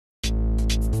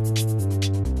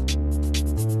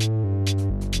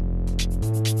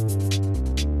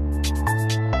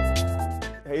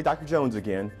Hey, Dr. Jones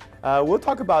again. We'll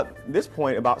talk about this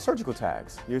point about surgical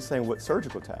tags. You're saying what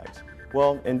surgical tags?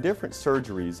 Well, in different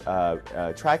surgeries,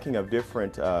 tracking of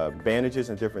different bandages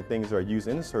and different things that are used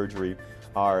in the surgery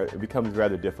becomes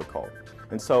rather difficult.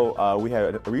 And so we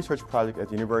had a research project at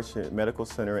the University Medical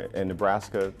Center in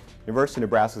Nebraska, University of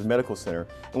Nebraska's Medical Center,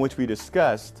 in which we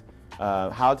discussed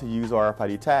how to use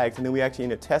RFID tags, and then we actually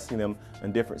ended up testing them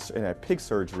in a pig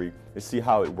surgery to see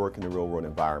how it worked in the real-world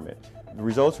environment. The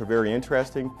results were very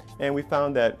interesting, and we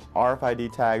found that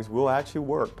RFID tags will actually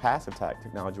work, passive tag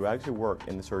technology will actually work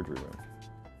in the surgery room.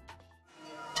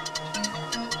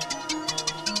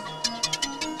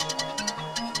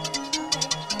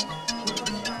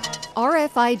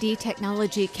 RFID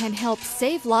technology can help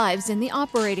save lives in the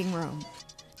operating room.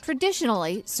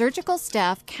 Traditionally, surgical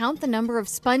staff count the number of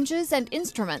sponges and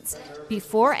instruments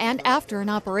before and after an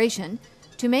operation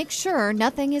to make sure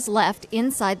nothing is left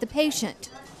inside the patient.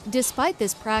 Despite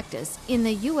this practice, in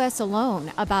the U.S.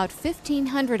 alone, about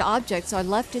 1,500 objects are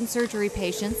left in surgery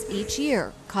patients each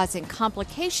year, causing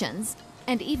complications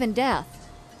and even death.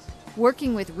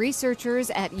 Working with researchers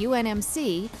at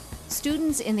UNMC,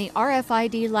 students in the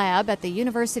RFID lab at the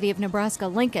University of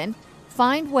Nebraska-Lincoln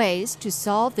find ways to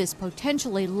solve this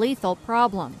potentially lethal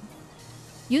problem.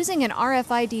 Using an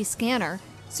RFID scanner,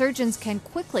 surgeons can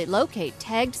quickly locate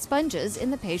tagged sponges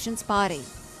in the patient's body.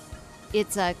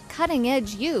 It's a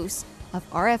cutting-edge use of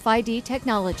RFID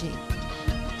technology.